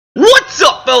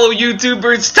fellow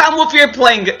YouTubers? Tom Wolf here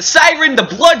playing Siren the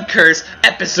Blood Curse,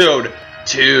 episode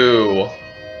 2.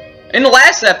 In the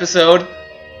last episode,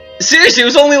 seriously, it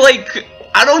was only like,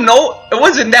 I don't know, it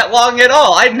wasn't that long at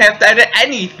all. I didn't have to edit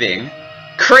anything.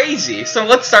 Crazy. So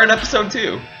let's start episode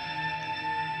 2.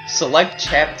 Select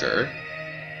chapter.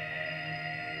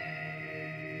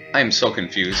 I am so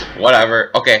confused.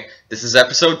 Whatever. Okay, this is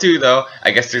episode 2 though.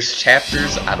 I guess there's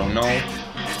chapters, I don't know.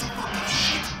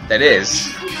 That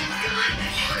is.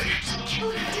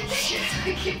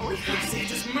 I can't believe they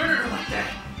just murdered her like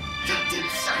that. Goddamn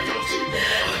psychos.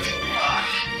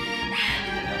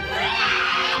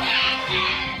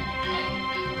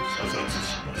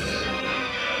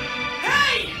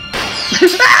 Hey!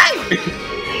 Hey!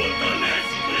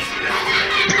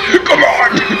 Come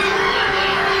on!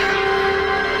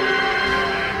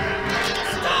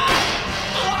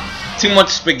 Too much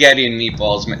spaghetti and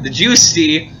meatballs, man. Did you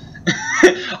see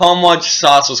how much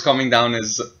sauce was coming down? It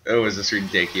was just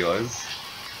ridiculous.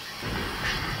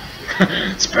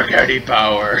 Spaghetti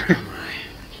power.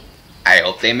 I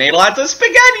hope they made lots of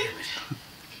spaghetti.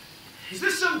 Is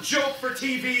this some joke for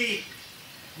TV?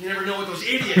 You never know what those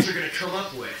idiots are gonna come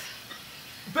up with.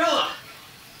 Bella!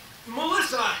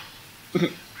 Melissa!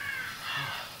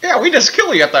 Yeah, we just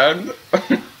kill you at the end.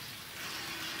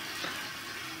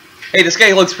 Hey, this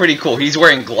guy looks pretty cool. He's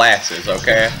wearing glasses,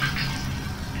 okay?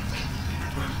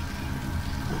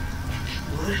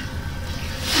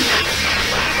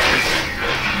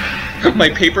 My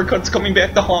paper cut's coming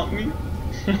back to haunt me.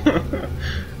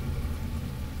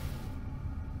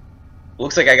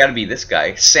 Looks like I gotta be this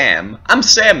guy, Sam. I'm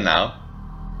Sam now.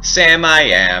 Sam I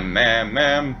am,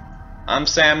 ma'am. I'm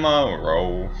Sam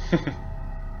Moreau.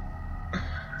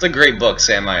 It's a great book,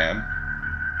 Sam I am.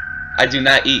 I do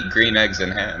not eat green eggs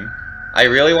and ham. I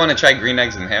really want to try green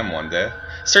eggs and ham one day.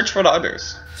 Search for the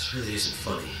others. This really isn't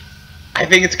funny. I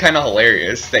think it's kind of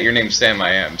hilarious that your name's Sam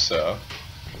I am, so.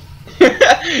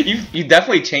 you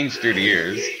definitely changed through the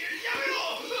years.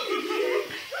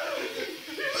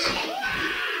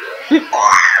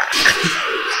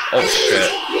 Oh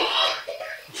shit.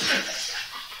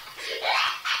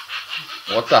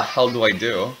 What the hell do I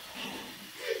do?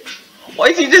 Why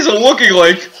is he just looking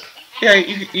like... Yeah,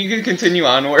 you can continue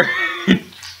onward.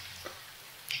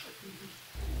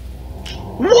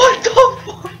 What the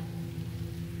fuck?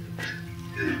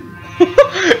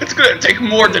 It's gonna take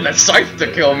more than a scythe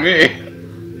to kill me.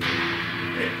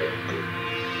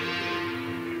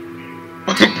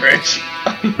 Bitch.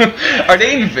 Are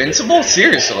they invincible?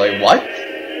 Seriously, what?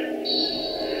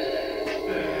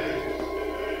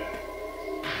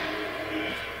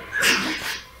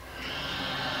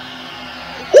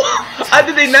 How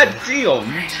did they not see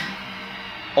him?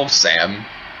 Oh, Sam.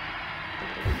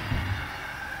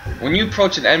 When you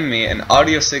approach an enemy, an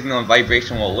audio signal and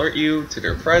vibration will alert you to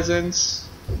their presence.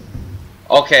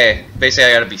 Okay,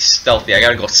 basically I gotta be stealthy. I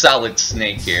gotta go Solid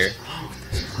Snake here.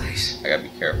 I gotta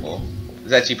be careful.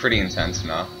 It's actually pretty intense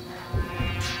now.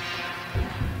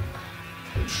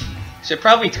 Should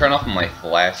probably turn off my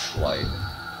flashlight.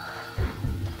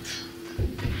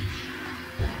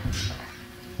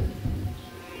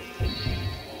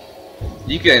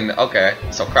 You can, okay,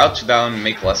 so crouch down and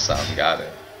make less sound, got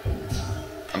it.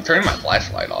 I'm turning my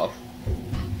flashlight off.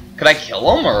 Could I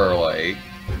kill him, or like...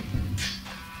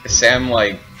 Is Sam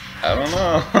like... I don't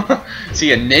know. Is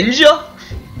he a ninja?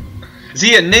 Is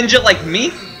he a ninja like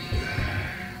me?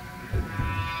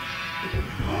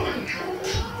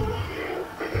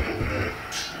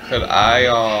 Could I,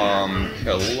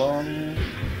 kill him?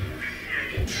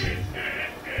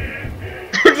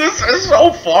 This is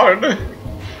so fun!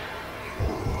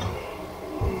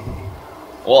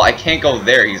 Well, I can't go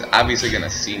there. He's obviously gonna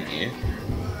see me.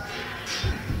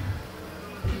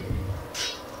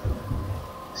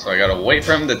 So I gotta wait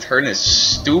for him to turn his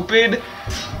stupid,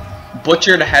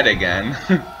 butchered head again.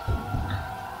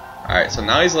 Alright, so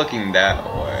now he's looking that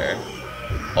way.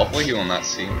 Hopefully he will not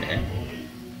see me.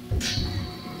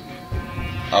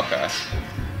 Okay.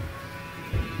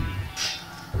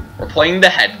 We're playing the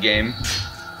head game.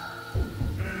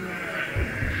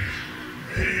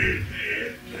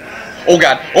 Oh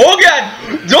god! Oh god!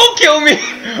 Don't kill me!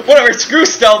 Whatever, screw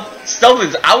stealth. Stealth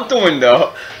is out the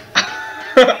window.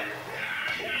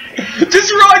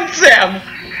 Just run, Sam!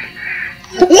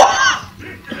 What?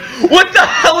 What the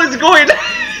hell is going on?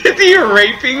 Is he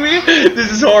raping me?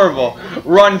 This is horrible.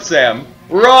 Run, Sam.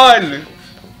 Run!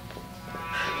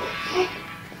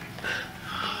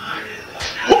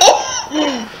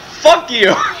 Oh! Fuck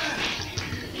you!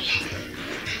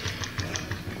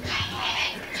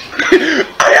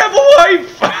 I have a wife!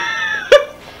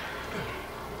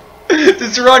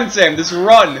 Just run, Sam, just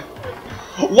run!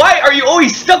 Why are you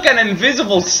always stuck on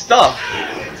invisible stuff?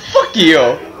 Fuck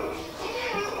you.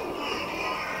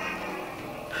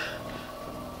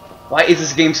 Why is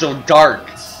this game so dark?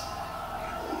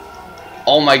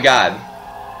 Oh my god.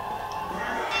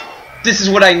 This is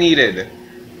what I needed.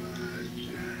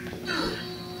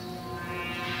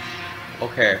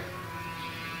 Okay.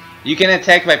 You can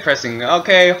attack by pressing,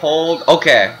 okay, hold,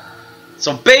 okay.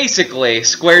 So basically,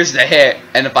 square's the hit,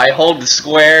 and if I hold the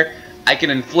square, I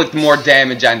can inflict more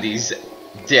damage on these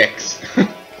dicks.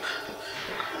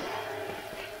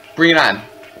 Bring it on.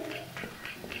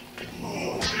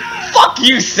 Fuck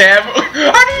you, Sam!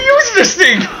 How do you use this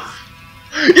thing?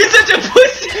 You're such a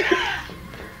pussy!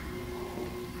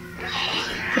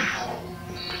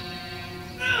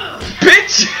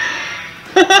 Bitch!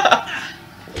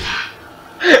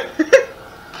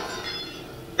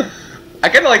 I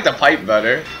kinda like the pipe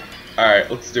better. Alright,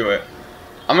 let's do it.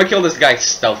 I'm gonna kill this guy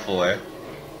stealthily.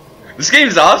 This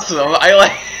game's awesome. I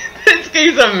like this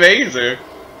game's amazing.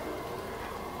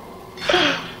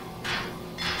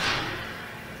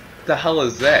 The hell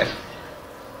is that?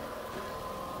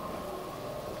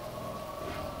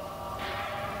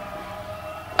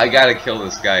 I gotta kill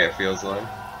this guy, it feels like.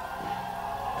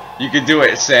 You can do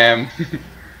it, Sam.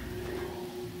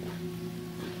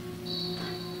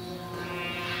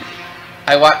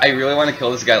 I really want to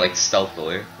kill this guy like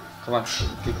stealthily. Come on,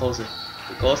 get closer.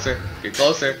 Get closer. Get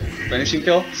closer. Finishing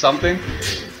kill? Something?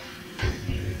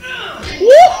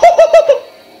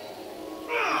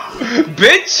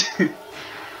 Bitch!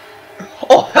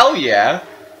 Oh, hell yeah!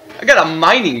 I got a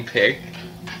mining pick.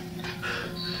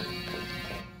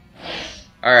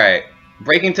 Alright.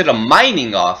 Break into the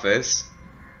mining office.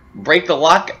 Break the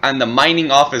lock on the mining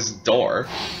office door.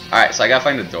 Alright, so I gotta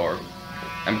find a door.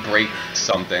 And break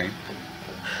something.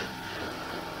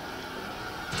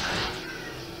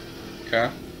 Okay.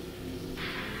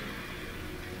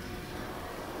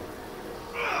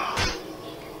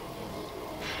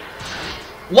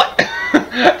 What?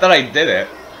 I thought I did it.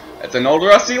 That's an old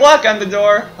rusty lock on the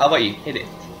door. How about you hit it?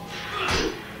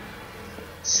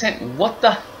 What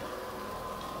the?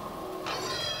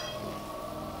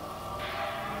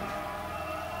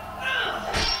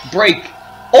 Break.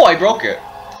 Oh, I broke it.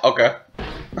 Okay.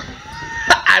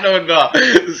 I don't know.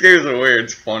 This game is weird.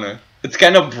 It's funny. It's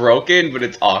kind of broken, but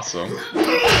it's awesome.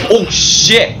 Oh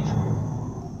shit!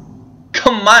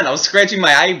 Come on, I was scratching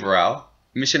my eyebrow.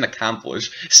 Mission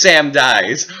accomplished. Sam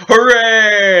dies.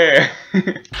 Hooray!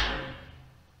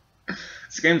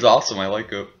 This game's awesome. I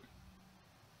like it.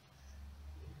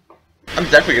 I'm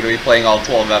definitely gonna be playing all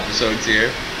 12 episodes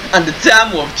here on the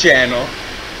Tom Wolf channel.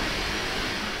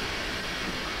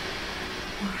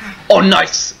 Oh,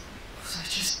 nice!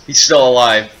 He's still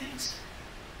alive.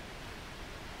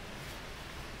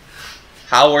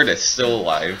 Howard is still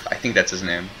alive. I think that's his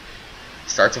name.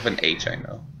 Starts with an H, I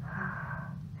know.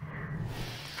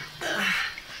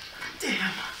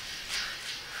 Damn.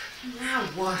 Now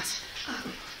what?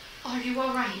 Are you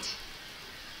alright?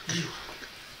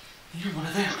 You're one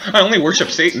of them. I only worship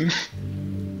Satan.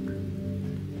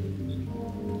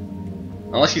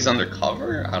 Unless he's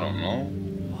undercover? I don't know.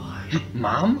 Why?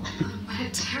 Mom? What a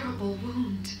terrible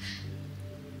wound.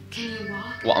 Can you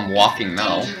walk? Well, I'm walking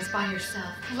now. Dangerous by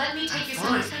yourself. Let me take you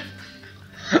Fine. somewhere safe.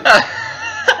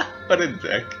 What a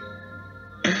dick.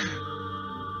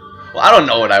 Well, I don't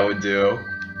know what I would do.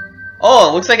 Oh,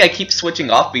 it looks like I keep switching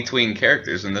off between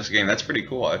characters in this game. That's pretty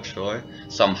cool, actually.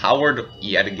 So I'm Howard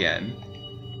yet again.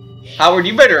 Howard,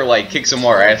 you better, like, kick some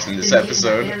more ass in this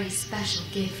episode. A very special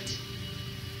gift.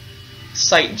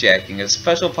 Sight jacking, a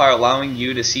special power allowing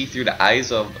you to see through the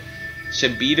eyes of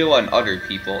Shibito and other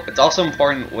people. It's also an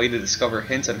important way to discover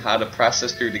hints on how to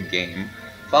process through the game.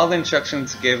 Follow the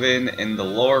instructions given in the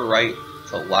lower right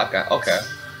to lock on. Okay.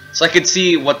 So I could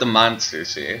see what the monsters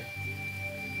see.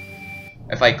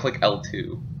 If I click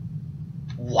L2.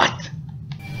 What?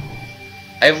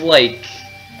 I have like,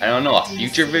 I don't know, a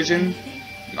future vision?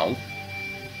 No.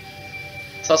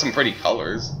 Saw some pretty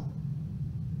colors.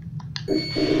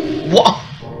 What?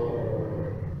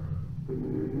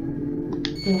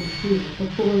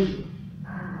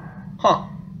 Huh.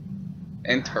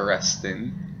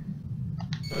 Interesting.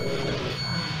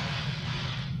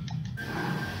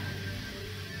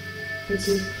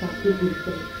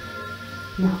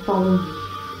 Now follow me.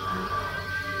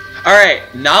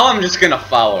 Alright, now I'm just gonna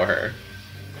follow her.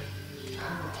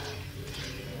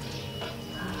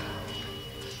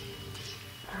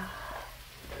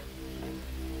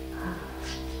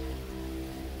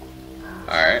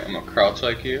 Alright, I'm gonna crouch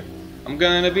like you. I'm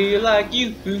gonna be like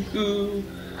you.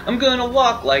 I'm gonna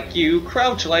walk like you,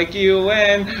 crouch like you,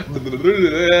 and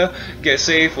get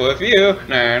safe with you.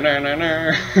 Nah, nah, nah,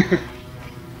 nah.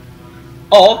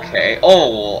 Oh, okay.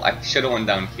 Oh, well, I should have went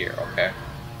down here. Okay.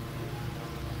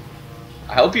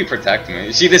 I hope you protect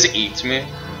me. She just eats me.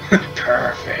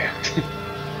 Perfect.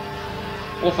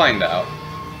 We'll find out.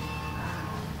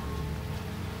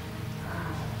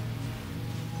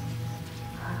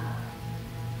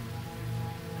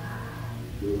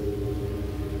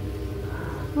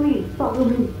 Please follow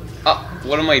me.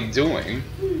 What am I doing?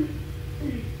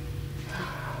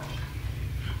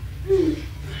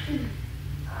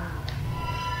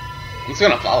 I'm just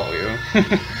gonna follow you.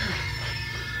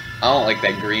 I don't like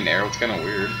that green arrow, it's kinda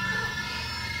weird.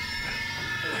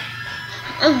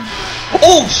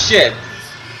 Oh shit!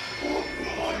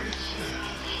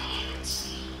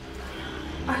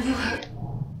 Are you hurt?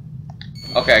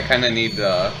 Okay, I kinda need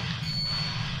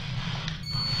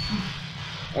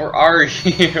Where are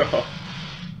you?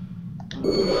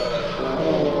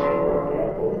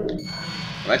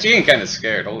 I'm actually getting kinda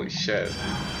scared, holy shit.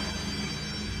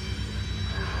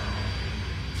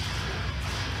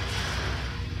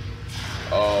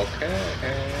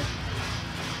 Okay.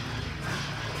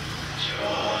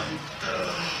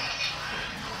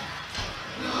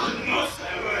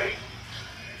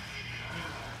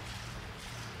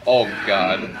 Oh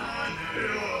god.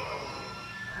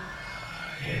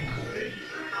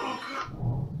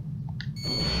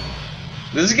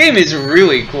 This game is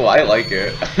really cool, I like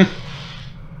it.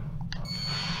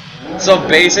 So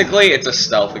basically, it's a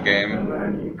stealth game.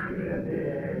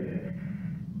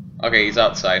 Okay, he's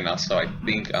outside now, so I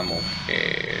think I'm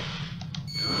okay.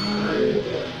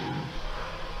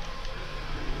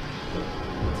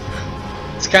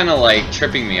 It's kinda like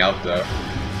tripping me out though.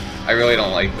 I really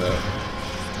don't like that.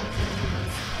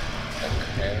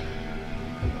 Okay.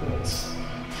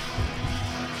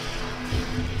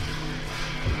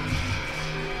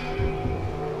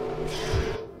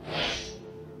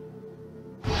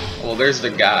 Well, there's the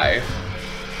guy.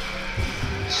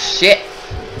 Shit!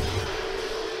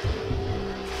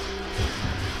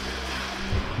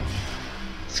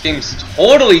 This game's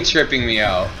totally tripping me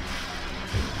out.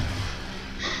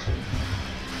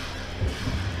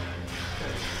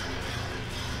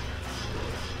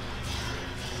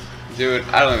 Dude,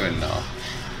 I don't even know.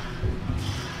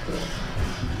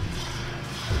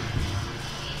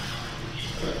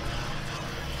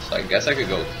 So I guess I could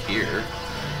go here.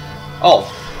 Oh,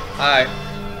 hi.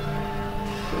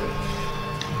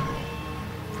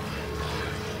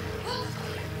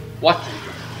 What?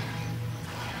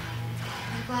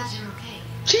 I'm glad you're okay.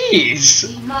 Jeez!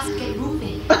 We must get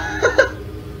moving.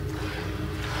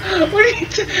 What are you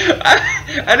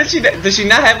how did she does she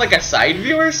not have like a side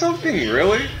view or something?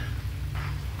 Really?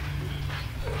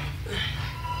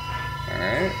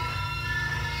 Alright.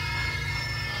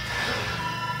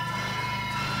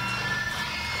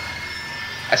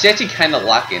 I should actually kind of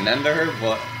lock in under her,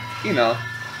 but, you know,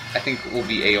 I think we'll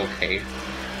be a-okay.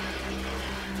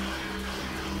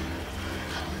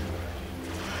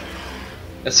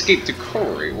 Escape to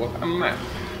Corey. What? Amanda.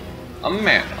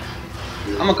 Amanda.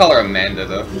 I'm gonna call her Amanda,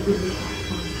 though.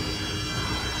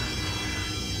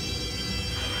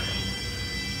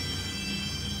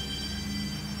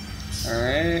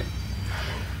 Alright.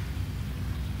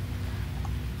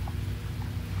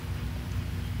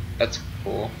 That's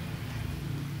cool.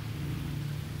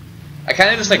 I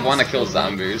kinda just like wanna kill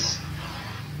zombies.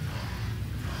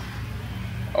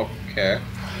 Okay.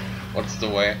 What's the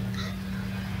way?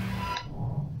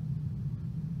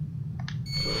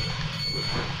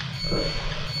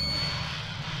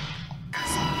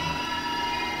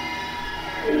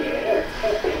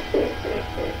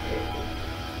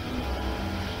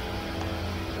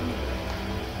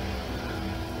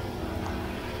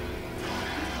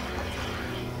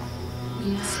 We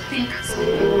must think of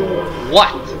something.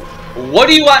 What? What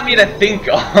do you want me to think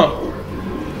of?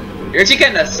 You're actually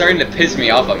kinda starting to piss me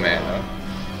off, Amanda.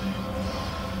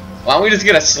 Why don't we just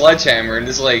get a sledgehammer and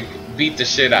just like beat the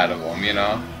shit out of him, you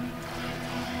know?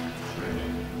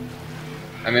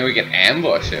 I mean, we can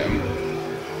ambush him.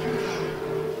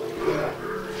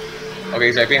 Okay,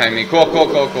 he's right behind me. Cool, cool,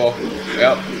 cool, cool.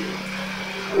 Yep.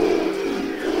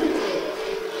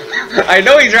 I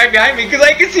know he's right behind me because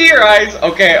I can see your eyes.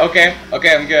 Okay, okay,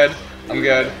 okay, I'm good. I'm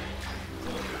good.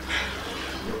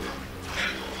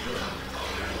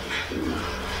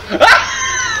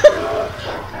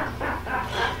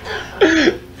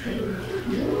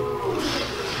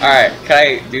 Alright, can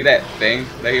I do that thing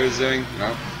that he was doing?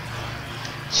 No?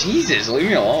 Jesus, leave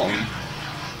me alone.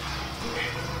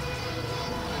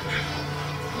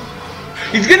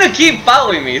 He's gonna keep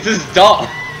following me, it's just dumb.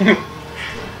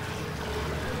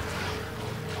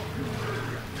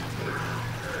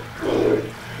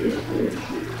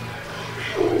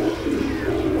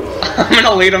 I'm gonna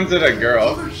gonna lead him to the girl.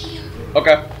 Over here.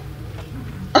 Okay.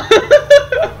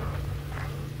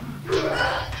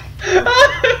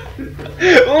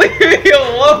 Leave me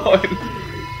alone.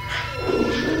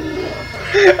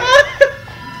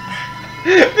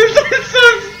 This is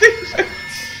so stupid.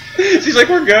 She's like,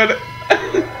 we're good.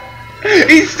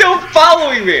 He's still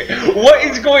following me. What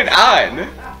is going on?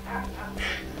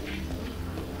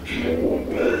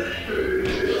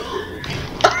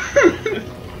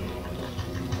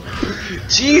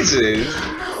 Jesus.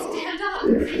 Stand up.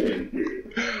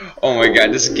 Oh my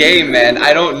god, this game, man,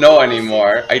 I don't know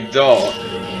anymore. I don't.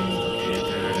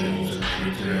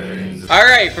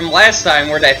 Alright, from last time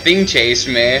where that thing chased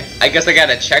me, I guess I got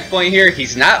a checkpoint here.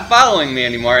 He's not following me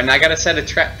anymore, and I gotta set a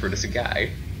trap for this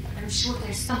guy. I'm sure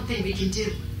there's something we can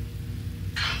do.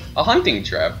 A hunting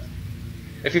trap.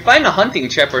 If you find a hunting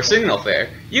trap or signal there,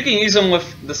 you can use them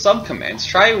with the sub-commands.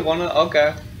 Try one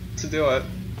to do it.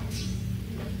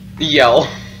 Yell.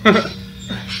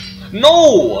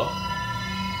 No!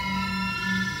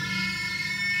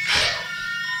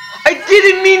 I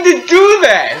didn't mean to do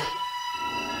that!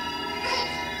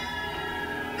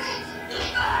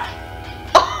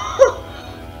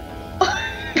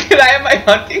 Can I have my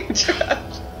hunting trap?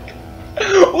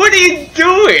 What are you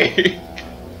doing?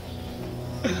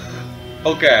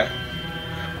 Okay.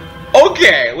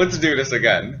 Okay, let's do this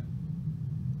again.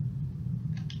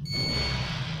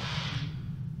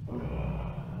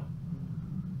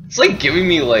 It's like giving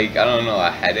me like, I don't know,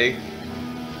 a headache.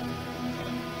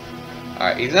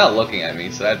 Alright, he's not looking at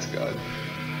me, so that's good.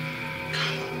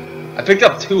 I picked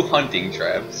up 2 hunting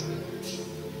traps.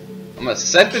 I'm gonna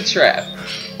set the trap.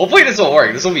 Hopefully this will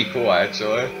work. This will be cool,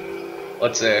 actually.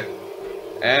 Let's see.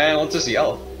 And let's just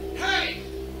yell. Hey!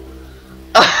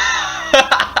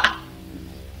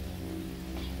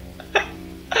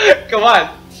 Come on.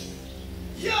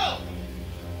 Yo!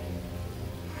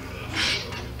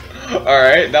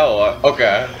 Alright, that will.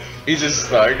 Okay. He's just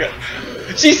stuck.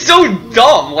 She's so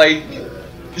dumb, like.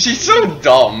 She's so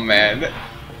dumb, man.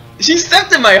 She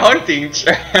stepped in my hunting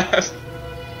trap.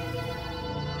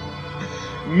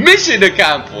 Mission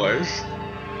accomplished.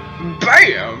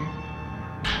 Bam!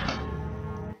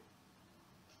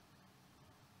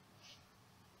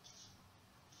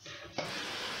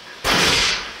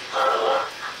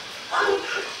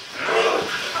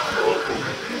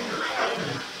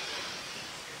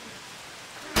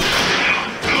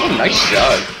 Oh, nice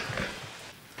shot.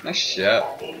 Nice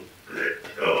shot.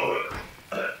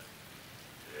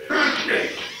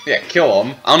 Yeah, kill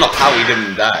him. I don't know how he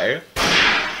didn't die.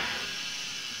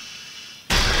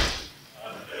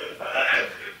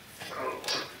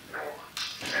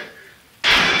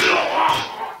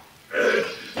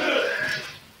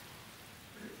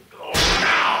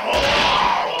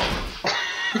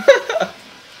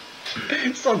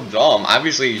 It's so dumb.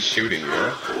 Obviously he's shooting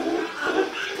you.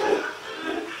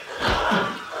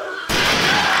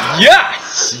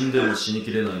 Yes!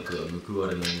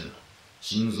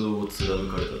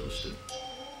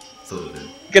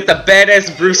 Get the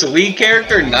badass Bruce Lee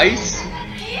character, nice.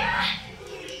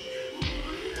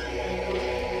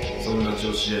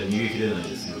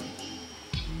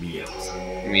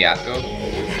 Miyako.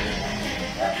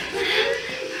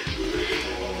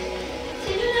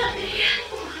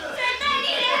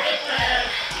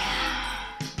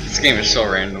 This game is so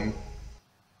random.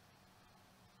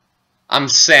 I'm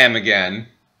Sam again.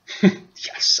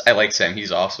 Yes, I like Sam,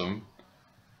 he's awesome.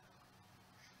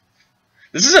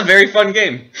 This is a very fun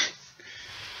game.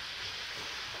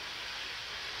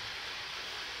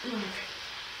 Look,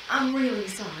 I'm really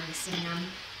sorry, Sam.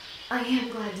 I am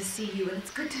glad to see you, and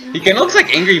it's good to know. He kinda looks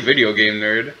like angry video game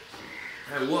nerd.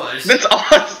 I was. That's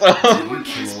awesome. You were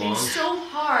gasping so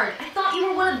hard. I thought you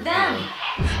were one of them.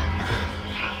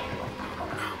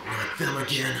 Not them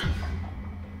again.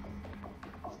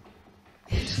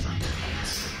 We have to find a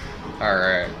pass.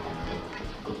 Alright.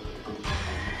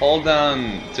 Hold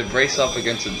down to brace up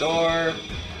against the door.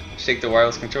 Shake the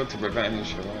wireless control to prevent any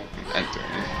from entering.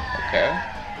 Okay.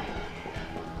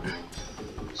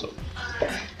 So.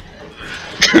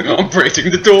 I'm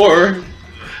bracing the door. What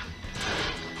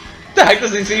the heck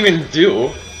does this even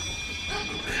do?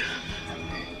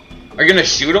 Are you gonna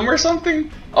shoot him or something?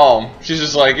 Oh, she's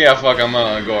just like, yeah, fuck, I'm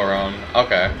gonna go around.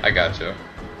 Okay, I got you.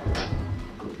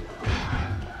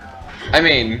 I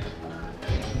mean,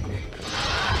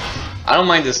 I don't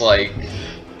mind this, like,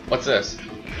 what's this?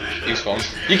 Use phones.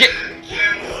 You get.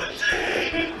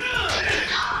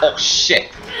 Oh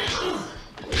shit!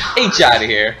 H out of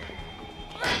here.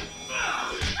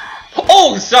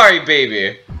 Oh, sorry,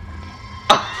 baby.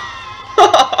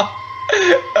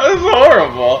 That was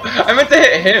horrible. I meant to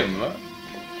hit him.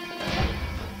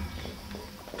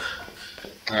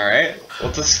 Alright,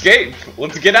 let's escape.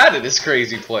 Let's get out of this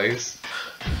crazy place.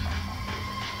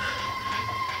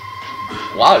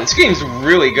 Wow, this game's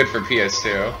really good for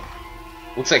PS2.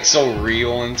 Looks like so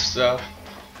real and stuff.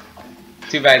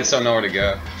 Too bad I just don't know where to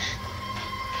go.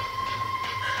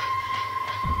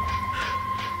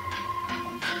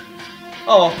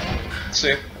 Oh, let's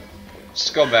see.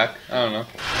 Just go back. I don't know.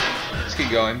 Just keep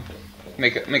going.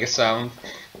 Make a sound.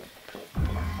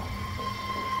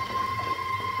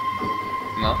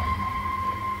 No.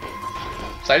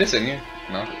 Is I just in here?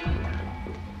 No.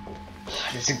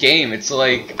 It's a game. It's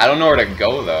like I don't know where to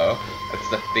go though. That's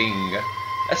the thing.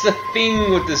 That's the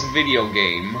thing with this video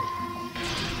game.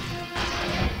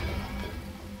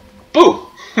 Boo!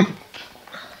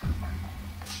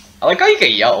 I like how you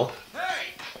can yell.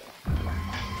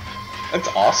 That's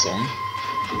awesome.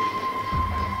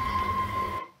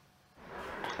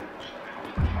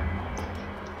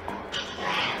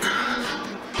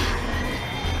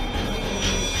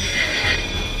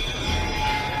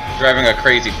 Driving a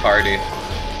crazy party.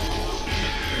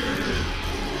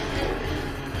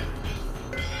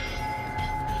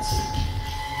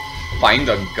 Find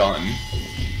a gun.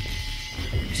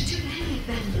 There's too many of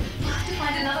them. We'll have to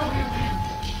find another way around.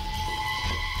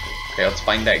 Okay, let's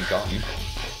find that gun.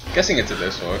 Guessing it's a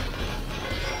this one.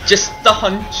 Just a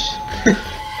hunch.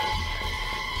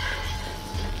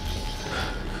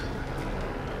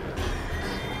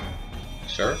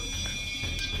 Sure.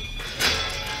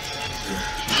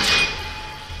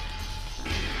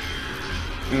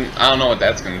 I don't know what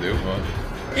that's gonna do, but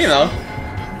you know.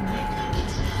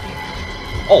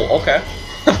 Oh, okay.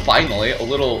 Finally, a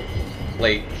little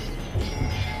late.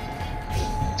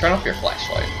 Turn off your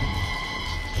flashlight.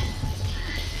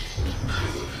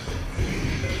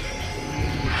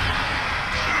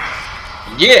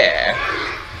 Yeah!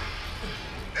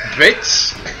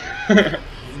 Bitch! You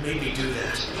made me do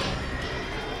that.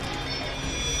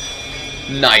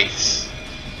 Nice.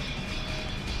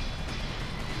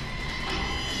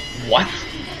 What?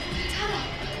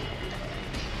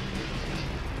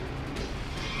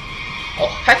 Oh,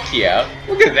 heck yeah.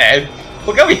 Look at that.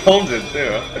 Look how he holds it,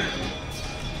 too.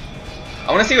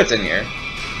 I want to see what's in here.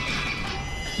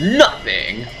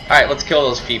 Nothing! Alright, let's kill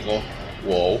those people.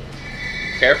 Whoa.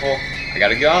 Careful. I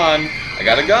got a gun. I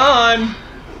got a gun.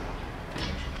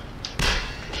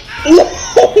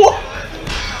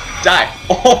 Die.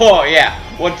 Oh, yeah.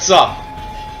 What's up?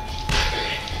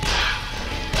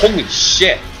 Holy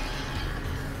shit.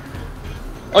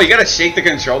 Oh, you gotta shake the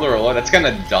controller a lot. That's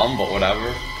kinda dumb, but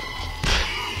whatever.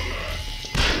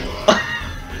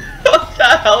 What the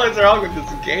hell is wrong with this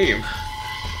game?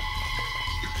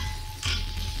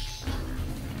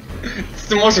 It's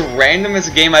the most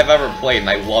randomest game I've ever played, and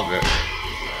I love it.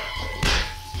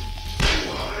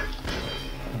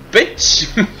 Bitch!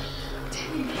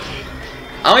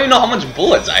 I don't even know how much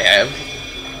bullets I have.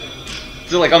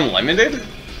 Is it like unlimited?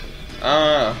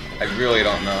 I really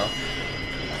don't know.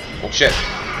 Oh shit.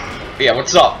 Yeah,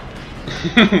 what's up?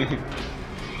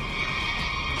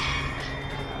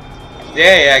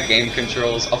 Yeah, game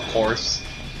controls, of course.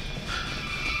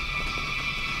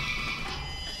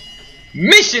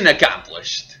 Mission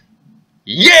accomplished!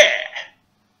 Yeah!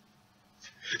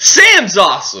 Sam's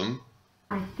awesome!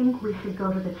 I think we should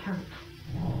go to the church.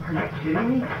 Are you kidding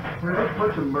me? Where this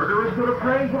bunch of murderers gonna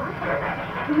pray?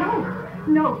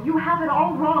 No, you have it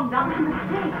all wrong. That was a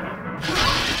mistake.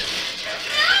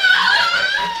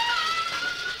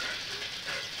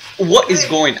 What is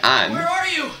going on? Where are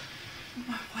you?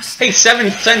 Hey,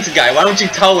 7 cents guy, why don't you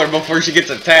tell her before she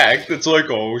gets attacked? It's like,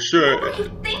 oh shit. What were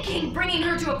you thinking, bringing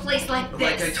her to a place like this?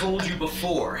 Like I told you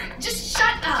before. Just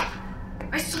shut up!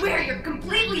 I swear you're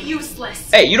completely useless.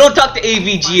 Hey, you don't talk to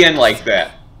AVGN like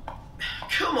that.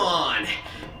 Come on.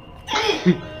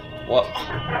 What?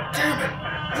 Damn it.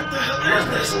 What the hell is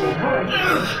this?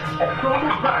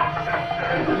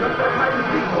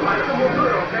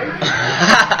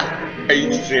 Are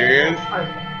you serious?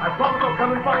 I promise I'll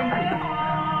come and find you.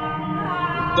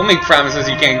 Don't make promises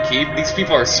you can't keep. These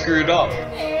people are screwed up.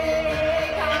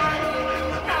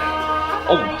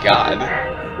 Oh god.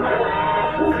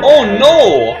 Oh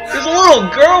no! There's a little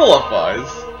girl with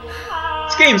us!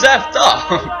 This game's effed up!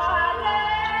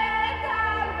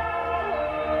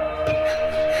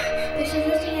 This is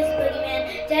listing as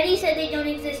boogeyman. Daddy said they don't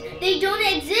exist. They don't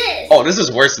exist! Oh, this is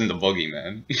worse than the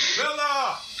boogeyman.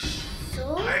 Bella!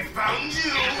 So? I found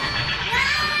you!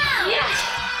 Yes!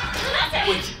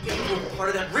 Wait, you were part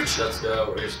of that rich That's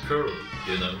how it's cool,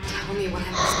 you know. Tell me what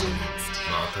I must do next.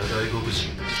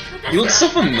 He looks so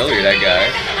familiar, that guy.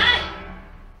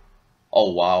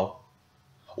 Oh wow.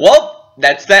 Well,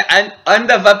 that's the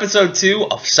end of episode 2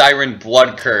 of Siren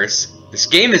Blood Curse. This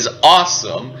game is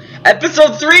awesome.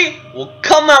 Episode 3 will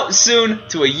come out soon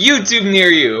to a YouTube near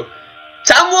you.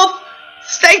 Tom Wolf,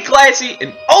 stay classy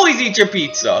and always eat your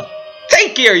pizza.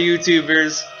 Take care,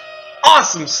 YouTubers.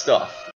 Awesome stuff.